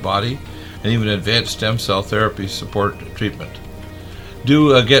organ in the body, and even advanced stem cell therapy support treatment.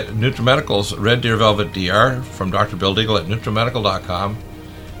 Do get NutriMedical's Red Deer Velvet DR from Dr. Bill Deagle at NutriMedical.com,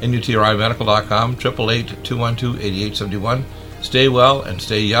 NUTRIMedical.com, 888-212-8871. Stay well and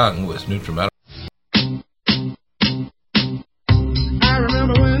stay young with NutriMedical.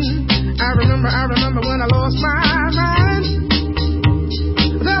 I remember when I lost my mind.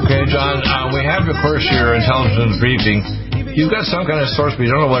 Okay, John, we have, of course, your intelligence briefing. You've got some kind of source, but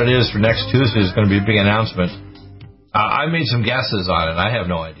you don't know what it is for next Tuesday. It's going to be a big announcement. I made some guesses on it. I have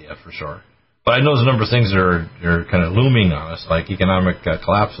no idea for sure. But I know there's a number of things that are kind of looming on us, like economic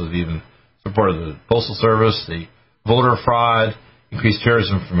collapse of even support of the Postal Service, the voter fraud, increased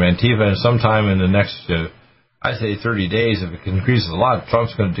terrorism from Antifa, and sometime in the next, I say 30 days, if it increases a lot,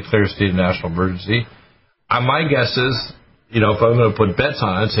 Trump's going to declare a state of national emergency. My guess is, if I'm going to put bets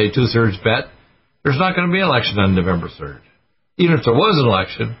on it, say 2/3 bet, there's not going to be an election on November 3rd. Even if there was an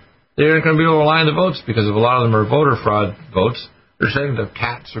election, they aren't going to be able to rely on the votes because if a lot of them are voter fraud votes, they're saying the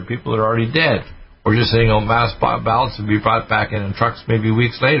cats or people that are already dead, or just saying mass ballots will be brought back in trucks maybe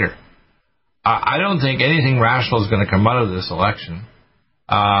weeks later. I don't think anything rational is going to come out of this election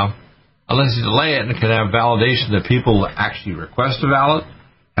unless you delay it and can have validation that people actually request a ballot,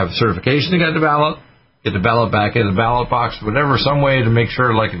 have certification to get the ballot back in the ballot box, whatever, some way to make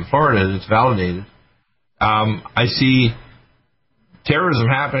sure, like in Florida, it's validated. I see terrorism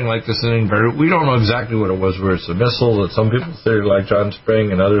happening like this in Beirut. We don't know exactly what it was, where it's a missile that some people say like John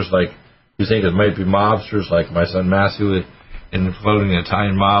Spring and others like who think it might be mobsters like my son Matthew in floating the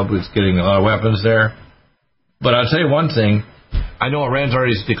Italian mob who's getting a lot of weapons there. But I'll tell you one thing, I know Iran's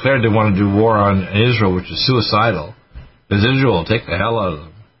already declared they want to do war on Israel, which is suicidal, because Israel will take the hell out of them.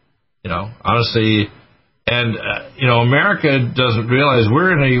 Honestly, and America doesn't realize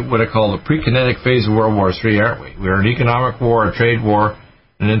we're in what I call the pre-kinetic phase of World War III, aren't we? We're in an economic war, a trade war,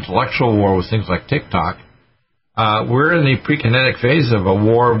 an intellectual war with things like TikTok. We're in the pre-kinetic phase of a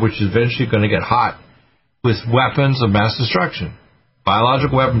war which is eventually going to get hot with weapons of mass destruction.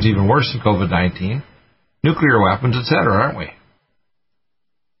 Biological weapons even worse than COVID-19, nuclear weapons, etc., aren't we?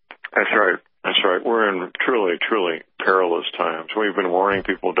 That's right. We're in truly, truly perilous times. We've been warning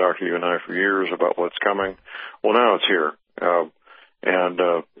people, Doctor, you and I, for years about what's coming. Well, now it's here. And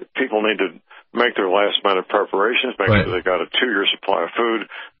people need to make their last-minute preparations, make sure they got a 2-year supply of food,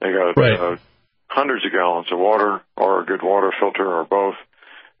 they got hundreds of gallons of water or a good water filter or both,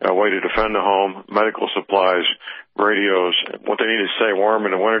 a way to defend the home, medical supplies, radios, what they need to stay warm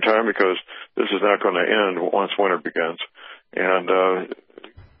in the wintertime because this is not going to end once winter begins. And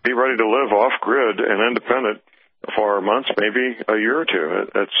be ready to live off-grid and independent for months, maybe a year or two.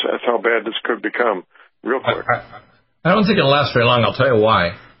 That's how bad this could become real quick. I don't think it'll last very long. I'll tell you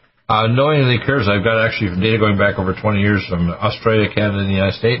why. Knowing the curves, I've got actually data going back over 20 years from Australia, Canada, and the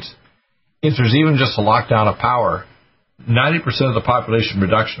United States. If there's even just a lockdown of power, 90% of the population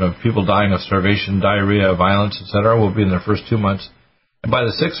reduction of people dying of starvation, diarrhea, violence, etc., will be in their first 2 months. And by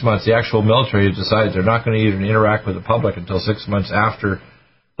the 6 months, the actual military decides they're not going to even interact with the public until 6 months after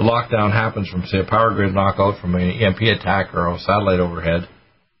the lockdown happens from, say, a power grid knockout from an EMP attack or a satellite overhead.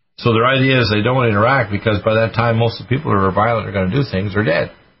 So their idea is they don't want to interact because by that time most of the people who are violent are going to do things are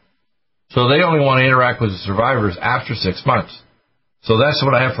dead. So they only want to interact with the survivors after 6 months. So that's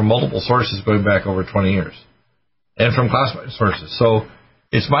what I have from multiple sources going back over 20 years. And from classified sources. So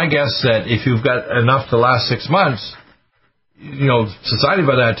it's my guess that if you've got enough to last 6 months, society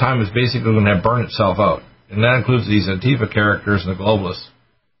by that time is basically going to have burned itself out. And that includes these Antifa characters and the globalists.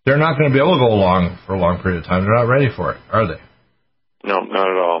 They're not going to be able to go along for a long period of time. They're not ready for it, are they? No, not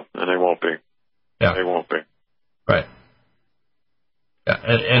at all. And they won't be. Yeah. They won't be. Right. Yeah.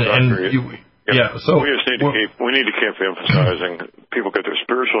 And So we just need to keep emphasizing people get their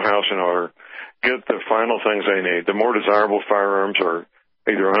spiritual house in order, get the final things they need. The more desirable firearms are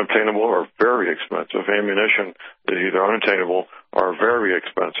either unobtainable or very expensive. Ammunition is either unattainable or very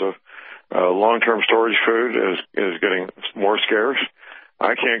expensive. Long-term storage food is getting more scarce.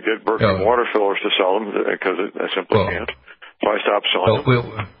 I can't get Birkin water fillers to sell them because I simply can't. So I stopped selling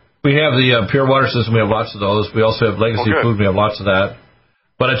them. We have the pure water system. We have lots of those. We also have legacy food. We have lots of that.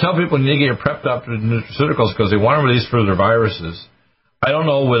 But I tell people you need to get prepped up to nutraceuticals because they want to release further viruses. I don't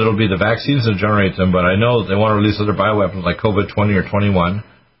know whether it'll be the vaccines that generate them, but I know they want to release other bioweapons like COVID-20 or 21,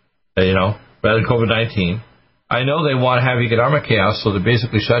 rather than COVID-19. I know they want to have economic chaos, so they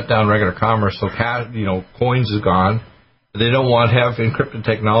basically shut down regular commerce. So, coins is gone. They don't want to have encrypted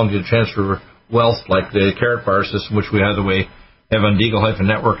technology to transfer wealth like the carrot bar system, which we have the way have on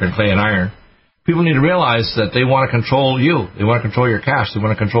Deagle-network and clay and iron. People need to realize that they want to control you. They want to control your cash. They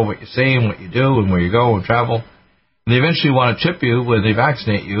want to control what you say and what you do and where you go and travel. And they eventually want to chip you when they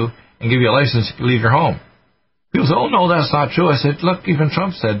vaccinate you and give you a license to leave your home. People say, oh, no, that's not true. I said, look, even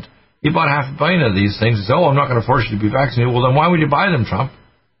Trump said he bought 500 million of these things. He said, oh, I'm not going to force you to be vaccinated. Well, then why would you buy them, Trump?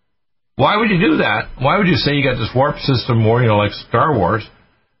 Why would you do that? Why would you say you got this warp system more, like Star Wars,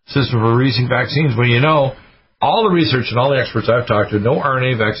 system for releasing vaccines when all the research and all the experts I've talked to, no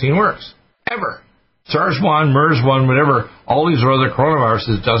RNA vaccine works. Ever. SARS-1, MERS-1, whatever, all these other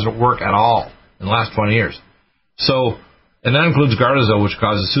coronaviruses doesn't work at all in the last 20 years. So, and that includes Gardasil, which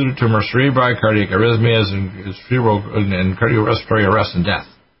causes pseudotumor cerebri, cardiac arrhythmias, and cardiorespiratory arrest and death.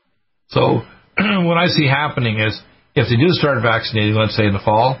 So, what I see happening is, if they do start vaccinating, let's say in the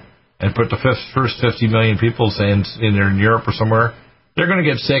fall, and put the first 50 million people, say in Europe or somewhere, they're going to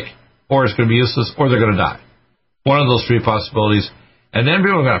get sick, or it's going to be useless, or they're going to die. One of those three possibilities. And then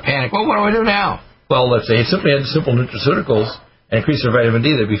people are going to panic. Well, what do I do now? Well, let's say simply had simple nutraceuticals and increase their vitamin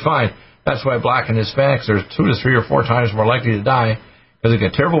D, they'd be fine. That's why black and Hispanics are 2 to 3 or 4 times more likely to die because they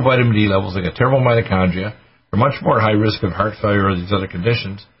get terrible vitamin D levels, they get terrible mitochondria, they're much more high risk of heart failure or these other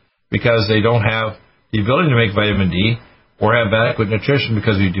conditions because they don't have the ability to make vitamin D or have adequate nutrition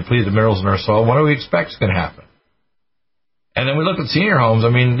because we deplete the minerals in our soil. What do we expect is going to happen? And then we look at senior homes. I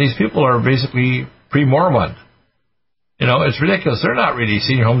mean, these people are basically pre-moribund. It's ridiculous. They're not really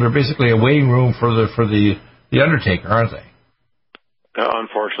senior homes. They're basically a waiting room for the undertaker, aren't they?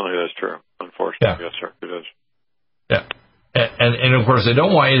 Unfortunately, that's true. Unfortunately, yes, sir, it is. Yeah. And of course, they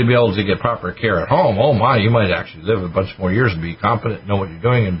don't want you to be able to get proper care at home. Oh, my, you might actually live a bunch more years and be competent, know what you're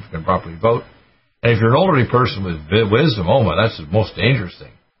doing, and can properly vote. And if you're an elderly person with wisdom, oh, my, that's the most dangerous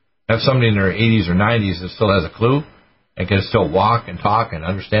thing. Have somebody in their 80s or 90s that still has a clue and can still walk and talk and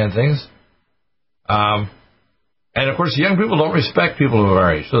understand things. And, of course, young people don't respect people who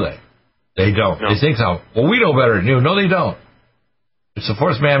are our age, do they? They don't. No. They think so. Well, we know better than you. No, they don't. It's the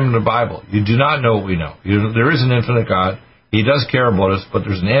fourth commandment of the Bible. You do not know what we know. There is an infinite God. He does care about us, but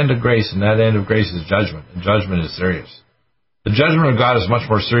there's an end of grace, and that end of grace is judgment, and judgment is serious. The judgment of God is much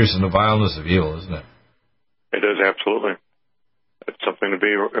more serious than the vileness of evil, isn't it? It is, absolutely. It's something to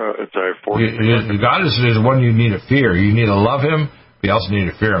be, it's a force. God is one you need to fear. You need to love him, but you also need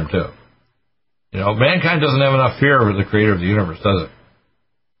to fear him, too. Mankind doesn't have enough fear of the creator of the universe, does it?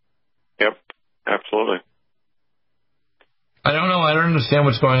 Yep, absolutely. I don't know. I don't understand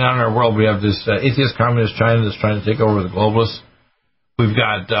what's going on in our world. We have this atheist communist China that's trying to take over the globalists. We've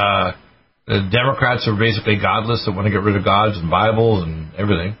got the Democrats who are basically godless that want to get rid of gods and Bibles and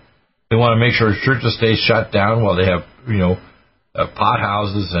everything. They want to make sure churches stay shut down while they have, pot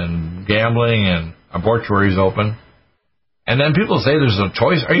houses and gambling and abortuaries open. And then people say there's no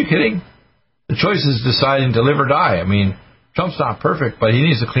choice. Are you kidding? The choice is deciding to live or die. I mean, Trump's not perfect, but he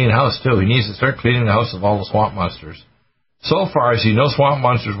needs to clean house, too. He needs to start cleaning the house of all the swamp monsters. So far, I see no swamp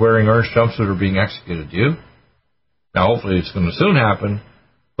monsters wearing orange jumpsuit or being executed. Do you? Now, hopefully it's going to soon happen,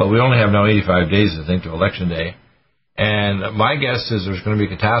 but we only have now 85 days, I think, to Election Day. And my guess is there's going to be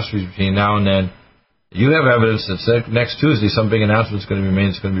catastrophes between now and then. You have evidence that next Tuesday some big announcement is going to be made.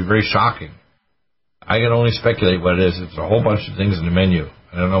 It's going to be very shocking. I can only speculate what it is. It's a whole bunch of things in the menu.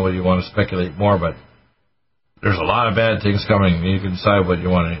 I don't know whether you want to speculate more, but there's a lot of bad things coming. You can decide what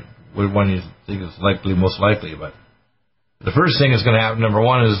one you think is most likely. But the first thing that's going to happen, number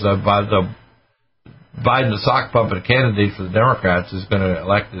one, is the Biden, the sock puppet candidate for the Democrats, is going to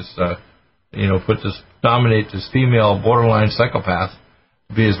elect this, nominate this female borderline psychopath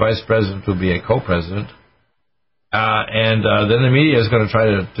to be his vice president, to be a co-president. And then the media is going to try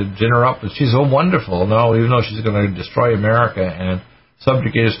to gin her up. She's so wonderful. No, even though she's going to destroy America and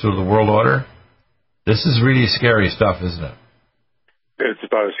subjugate us to the world order. This is really scary stuff, isn't it? It's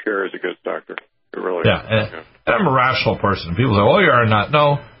about as scary as it gets, Doctor. It really is. And I'm a rational person. People say, oh, you are not.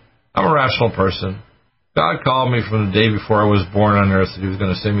 No, I'm a rational person. God called me from the day before I was born on earth that he was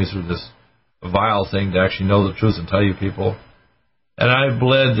going to send me through this vile thing to actually know the truth and tell you people. And I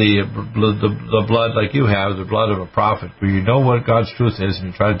bled the blood like you have, the blood of a prophet, where you know what God's truth is and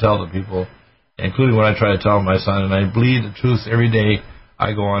you try to tell the people, including what I try to tell my son. And I bleed the truth every day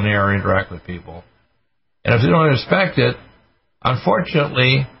I go on air or interact with people. And if they don't respect it,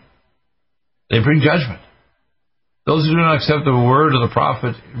 unfortunately, they bring judgment. Those who do not accept the word of the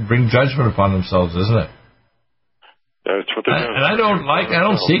prophet bring judgment upon themselves, isn't it? That's what they're doing. And I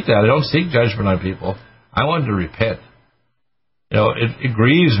don't seek that. I don't seek judgment on people. I want to repent. You know, it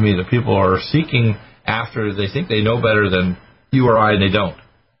grieves me that people are seeking after, they think they know better than you or I, and they don't.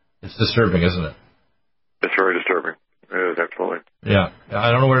 It's disturbing, isn't it? It's very disturbing. It is, absolutely. Yeah.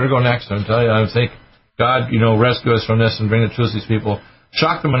 I don't know where to go next. I'll tell you, I think, God, rescue us from this and bring the truth to these people.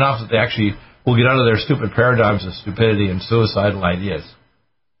 Shock them enough that they actually will get out of their stupid paradigms of stupidity and suicidal ideas.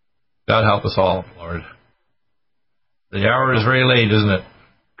 God help us all, Lord. The hour is very late, isn't it?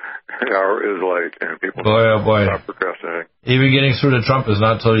 The hour is late, and people stop procrastinating. Even getting through to Trump is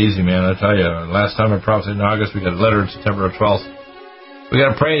not so easy, man. I tell you, last time I prophesied in August, we got a letter in September 12th. We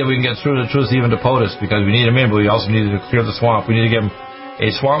got to pray that we can get through the truth even to POTUS, because we need him in, but we also need to clear the swamp. We need to give him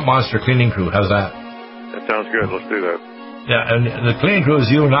a swamp monster cleaning crew. How's that? That sounds good. Let's do that. Yeah, and the cleaning crew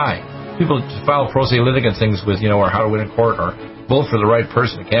is you and I. People file pro se litigant things with, or how to win in court, or vote for the right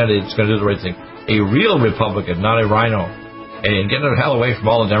person, a candidate that's going to do the right thing. A real Republican, not a rhino. And getting the hell away from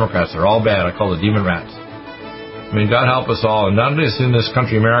all the Democrats. They're all bad. I call the demon rats. I mean, God help us all. And not only in this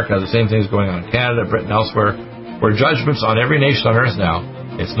country, America, the same thing is going on in Canada, Britain, elsewhere, where judgment's on every nation on earth now.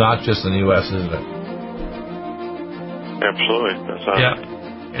 It's not just in the U.S., isn't it? Absolutely. That's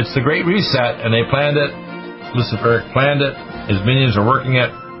not It's the Great Reset, and they planned it. Lucifer planned it. His minions are working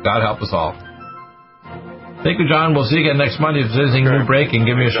it. God help us all. Thank you, John. We'll see you again next Monday. If there's anything new breaking,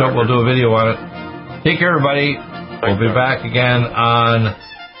 give me a shout. We'll do a video on it. Take care, everybody. We'll be back again on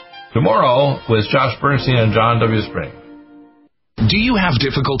tomorrow with Josh Bernstein and John W. Spring. Do you have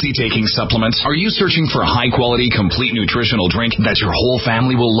difficulty taking supplements? Are you searching for a high-quality, complete nutritional drink that your whole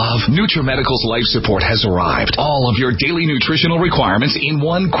family will love? NutriMedical's Life Support has arrived. All of your daily nutritional requirements in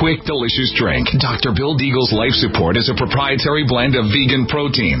one quick, delicious drink. Dr. Bill Deagle's Life Support is a proprietary blend of vegan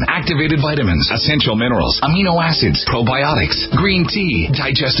protein, activated vitamins, essential minerals, amino acids, probiotics, green tea,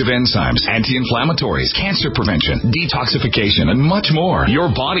 digestive enzymes, anti-inflammatories, cancer prevention, detoxification, and much more. Your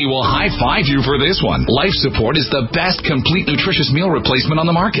body will high-five you for this one. Life Support is the best complete nutritious meal replacement on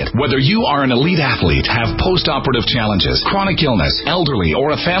the market. Whether you are an elite athlete, have post-operative challenges, chronic illness, elderly,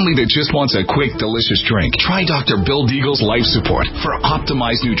 or a family that just wants a quick, delicious drink, try Dr. Bill Deagle's Life Support for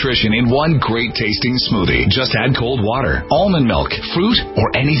optimized nutrition in one great tasting smoothie. Just add cold water, almond milk, fruit, or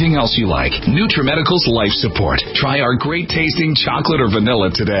anything else you like. NutriMedical's Life Support. Try our great tasting chocolate or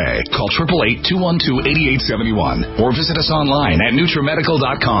vanilla today. Call 888-212-8871 or visit us online at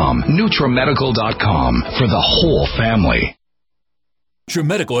NutriMedical.com. NutriMedical.com for the whole family.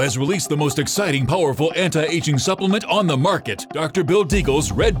 NutriMedical has released the most exciting, powerful anti-aging supplement on the market. Dr. Bill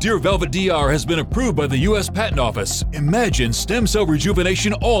Deagle's Red Deer Velvet DR has been approved by the U.S. Patent Office. Imagine stem cell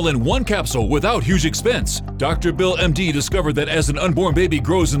rejuvenation all in one capsule without huge expense. Dr. Bill MD discovered that as an unborn baby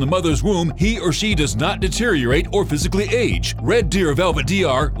grows in the mother's womb, he or she does not deteriorate or physically age. Red Deer Velvet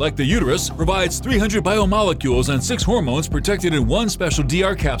DR, like the uterus, provides 300 biomolecules and 6 hormones protected in one special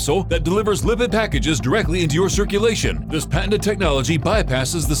DR capsule that delivers lipid packages directly into your circulation. This patented technology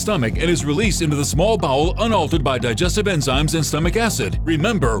bypasses the stomach and is released into the small bowel unaltered by digestive enzymes and stomach acid.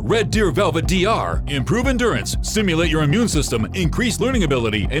 Remember, Red Deer Velvet DR. Improve endurance, stimulate your immune system, increase learning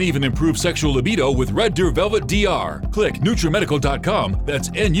ability, and even improve sexual libido with Red Deer Velvet DR. Click NutriMedical.com, that's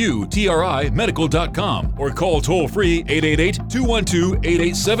NUTRI Medical.com, or call toll-free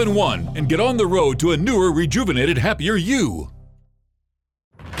 888-212-8871 and get on the road to a newer, rejuvenated, happier you.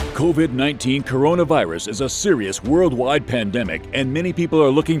 COVID-19 coronavirus is a serious worldwide pandemic, and many people are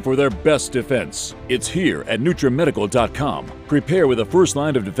looking for their best defense. It's here at NutriMedical.com. Prepare with a first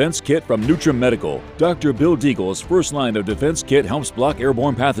line of defense kit from NutriMedical. Dr. Bill Deagle's first line of defense kit helps block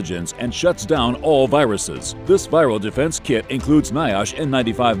airborne pathogens and shuts down all viruses. This viral defense kit includes NIOSH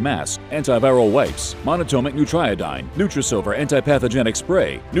N95 masks, antiviral wipes, monatomic nutriodine, Nutrisilver antipathogenic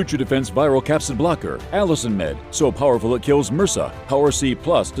spray, NutriDefense viral capsid blocker, Allison Med, so powerful it kills MRSA, Power C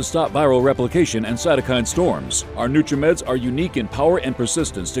Plus to to stop viral replication and cytokine storms. Our NutriMeds are unique in power and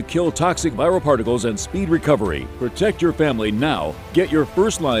persistence to kill toxic viral particles and speed recovery. Protect your family now. Get your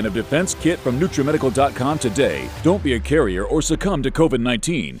first line of defense kit from NutriMedical.com today. Don't be a carrier or succumb to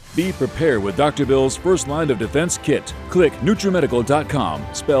COVID-19. Be prepared with Dr. Bill's first line of defense kit. Click NutriMedical.com,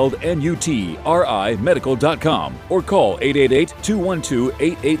 spelled N-U-T-R-I Medical.com, or call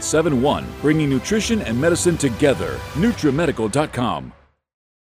 888-212-8871, bringing nutrition and medicine together. NutriMedical.com.